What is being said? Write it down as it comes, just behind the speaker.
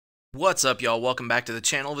What's up, y'all? Welcome back to the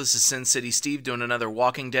channel. This is Sin City Steve doing another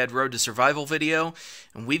Walking Dead Road to Survival video.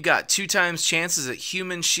 And we've got 2x chances at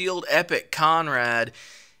Human Shield Epic Konrad.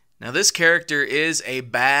 Now this character is a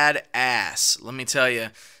badass, let me tell you.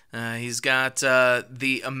 He's got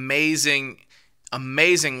the amazing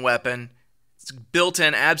weapon. It's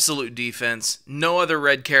built-in absolute defense. No other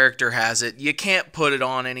red character has it. You can't put it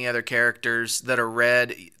on any other characters that are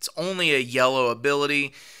red. It's only a yellow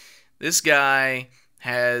ability. This guy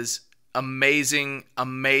has amazing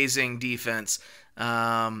defense.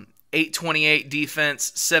 828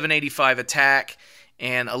 defense, 785 attack,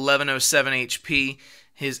 and 1107 HP.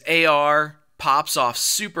 His AR pops off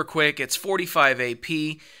super quick. It's 45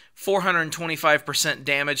 AP, 425%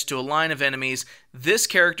 damage to a line of enemies. This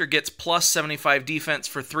character gets plus 75 defense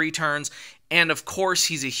for 3 turns, and of course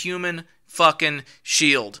he's a human fucking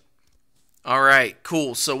shield. Alright,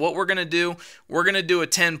 cool. So what we're going to do a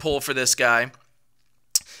 10 pull for this guy.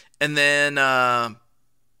 And then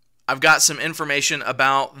I've got some information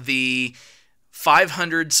about the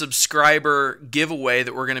 500 subscriber giveaway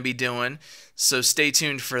that we're going to be doing. So stay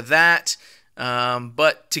tuned for that.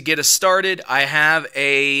 But to get us started, I have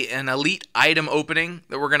an elite item opening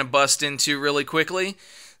that we're going to bust into really quickly.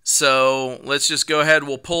 So let's just go ahead.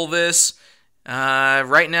 We'll pull this.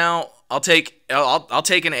 Right now, I'll take an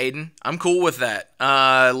Aiden. I'm cool with that.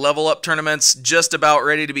 Level up tournament's just about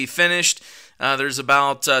ready to be finished. There's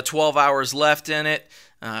about 12 hours left in it,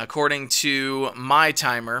 according to my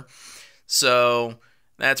timer. So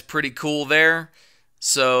that's pretty cool there.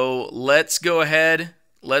 So let's go ahead.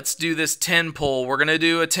 Let's do this 10 pull. We're gonna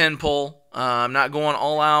do a 10 pull. I'm not going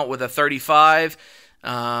all out with a 35.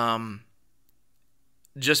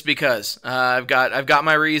 Just because I've got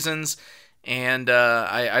my reasons. And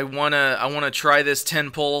I wanna try this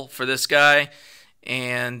 10 pull for this guy,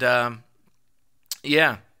 and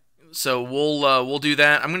yeah, so we'll do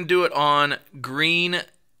that. I'm gonna do it on green,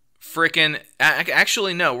 frickin'.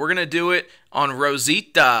 Actually, no, we're gonna do it on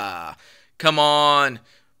Rosita. Come on,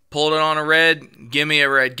 pulled it on a red. Give me a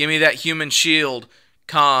red. Give me that human shield.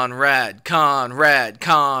 Konrad,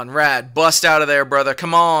 bust out of there, brother.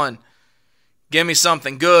 Come on, give me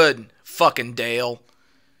something good. Fucking Dale.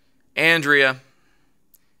 Andrea,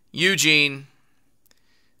 Eugene,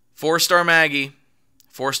 4-star Maggie,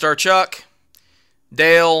 4-star Chuck,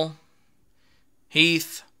 Dale,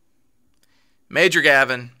 Heath, Major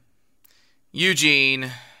Gavin,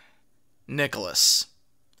 Eugene, Nicholas.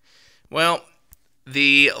 Well,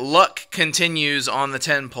 the luck continues on the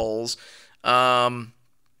 10 polls. I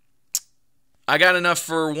got enough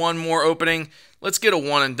for one more opening. Let's get a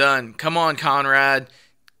one and done. Come on, Konrad.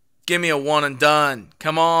 Give me a one and done.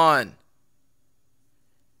 Come on.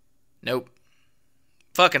 Nope.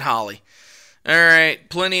 Fucking Holly. Alright,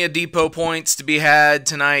 plenty of depot points to be had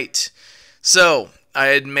tonight. So, I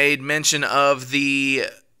had made mention of the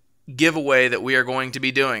giveaway that we are going to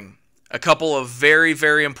be doing. A couple of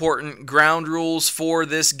very important ground rules for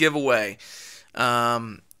this giveaway.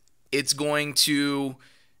 It's going to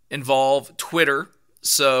involve Twitter.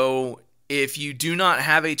 So, if you do not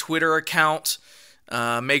have a Twitter account,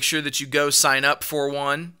 make sure that you go sign up for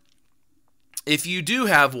one. If you do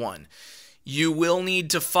have one, you will need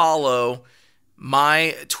to follow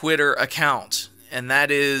my Twitter account, and that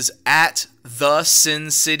is at the Sin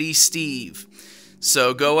City Steve.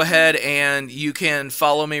 So go ahead and you can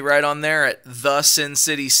follow me right on there at the Sin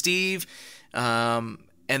City Steve. And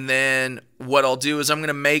then what I'll do is I'm going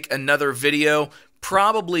to make another video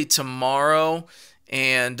probably tomorrow,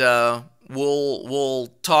 and we'll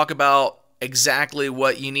talk about exactly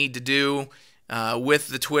what you need to do with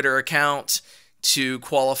the Twitter account to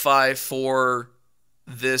qualify for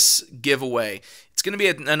this giveaway. It's going to be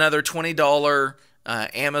another $20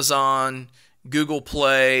 Amazon, Google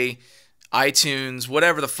Play, iTunes,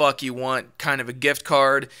 whatever the fuck you want, kind of a gift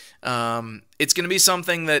card. It's going to be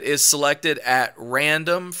something that is selected at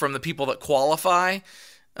random from the people that qualify.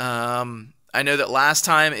 I know that last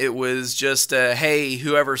time it was just, hey,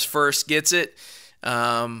 whoever's first gets it.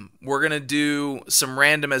 We're going to do some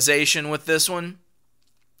randomization with this one.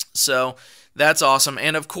 So that's awesome.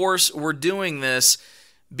 And of course, we're doing this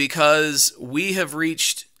because we have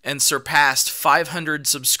reached and surpassed 500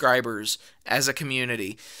 subscribers as a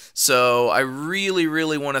community. So I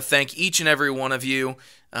really want to thank each and every one of you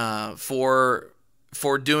for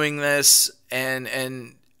doing this.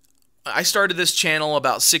 And I started this channel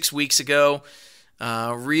about 6 weeks ago,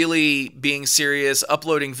 really being serious,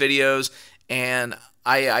 uploading videos. And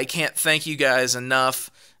I can't thank you guys enough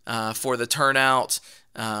for the turnout,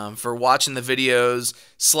 for watching the videos,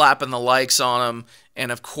 slapping the likes on them,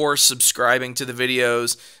 and of course subscribing to the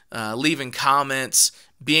videos, leaving comments,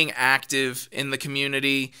 being active in the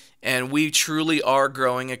community, and we truly are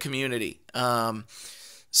growing a community.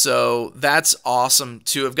 So that's awesome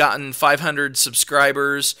to have gotten 500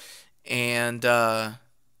 subscribers and as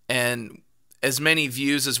many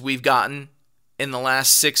views as we've gotten in the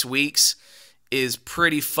last 6 weeks is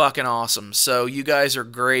pretty fucking awesome. So you guys are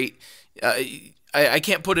great. I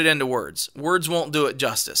can't put it into words. Words won't do it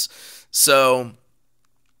justice. So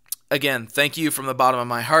again, thank you from the bottom of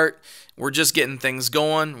my heart. We're just getting things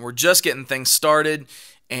going. We're just getting things started.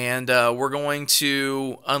 And we're going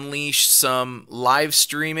to unleash some live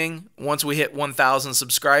streaming. Once we hit 1,000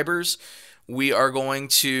 subscribers, we are going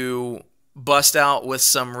to bust out with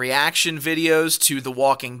some reaction videos to The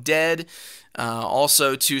Walking Dead,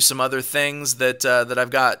 also to some other things that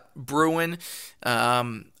I've got brewing.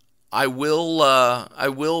 I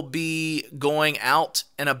will be going out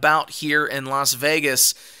and about here in Las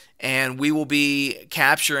Vegas, and we will be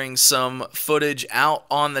capturing some footage out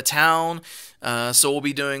on the town. So we'll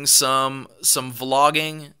be doing some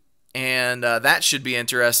vlogging, and that should be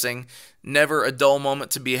interesting. Never a dull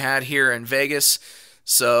moment to be had here in Vegas.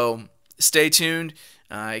 So stay tuned.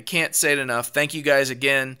 I can't say it enough. Thank you guys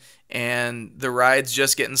again, and the ride's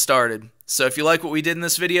just getting started. So if you like what we did in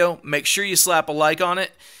this video, make sure you slap a like on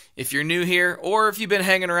it. If you're new here, or if you've been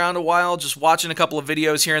hanging around a while, just watching a couple of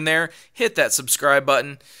videos here and there, hit that subscribe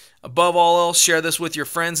button. Above all else, share this with your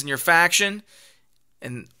friends and your faction.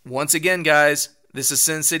 And once again, guys, this is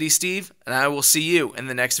Sin City Steve, and I will see you in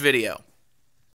the next video.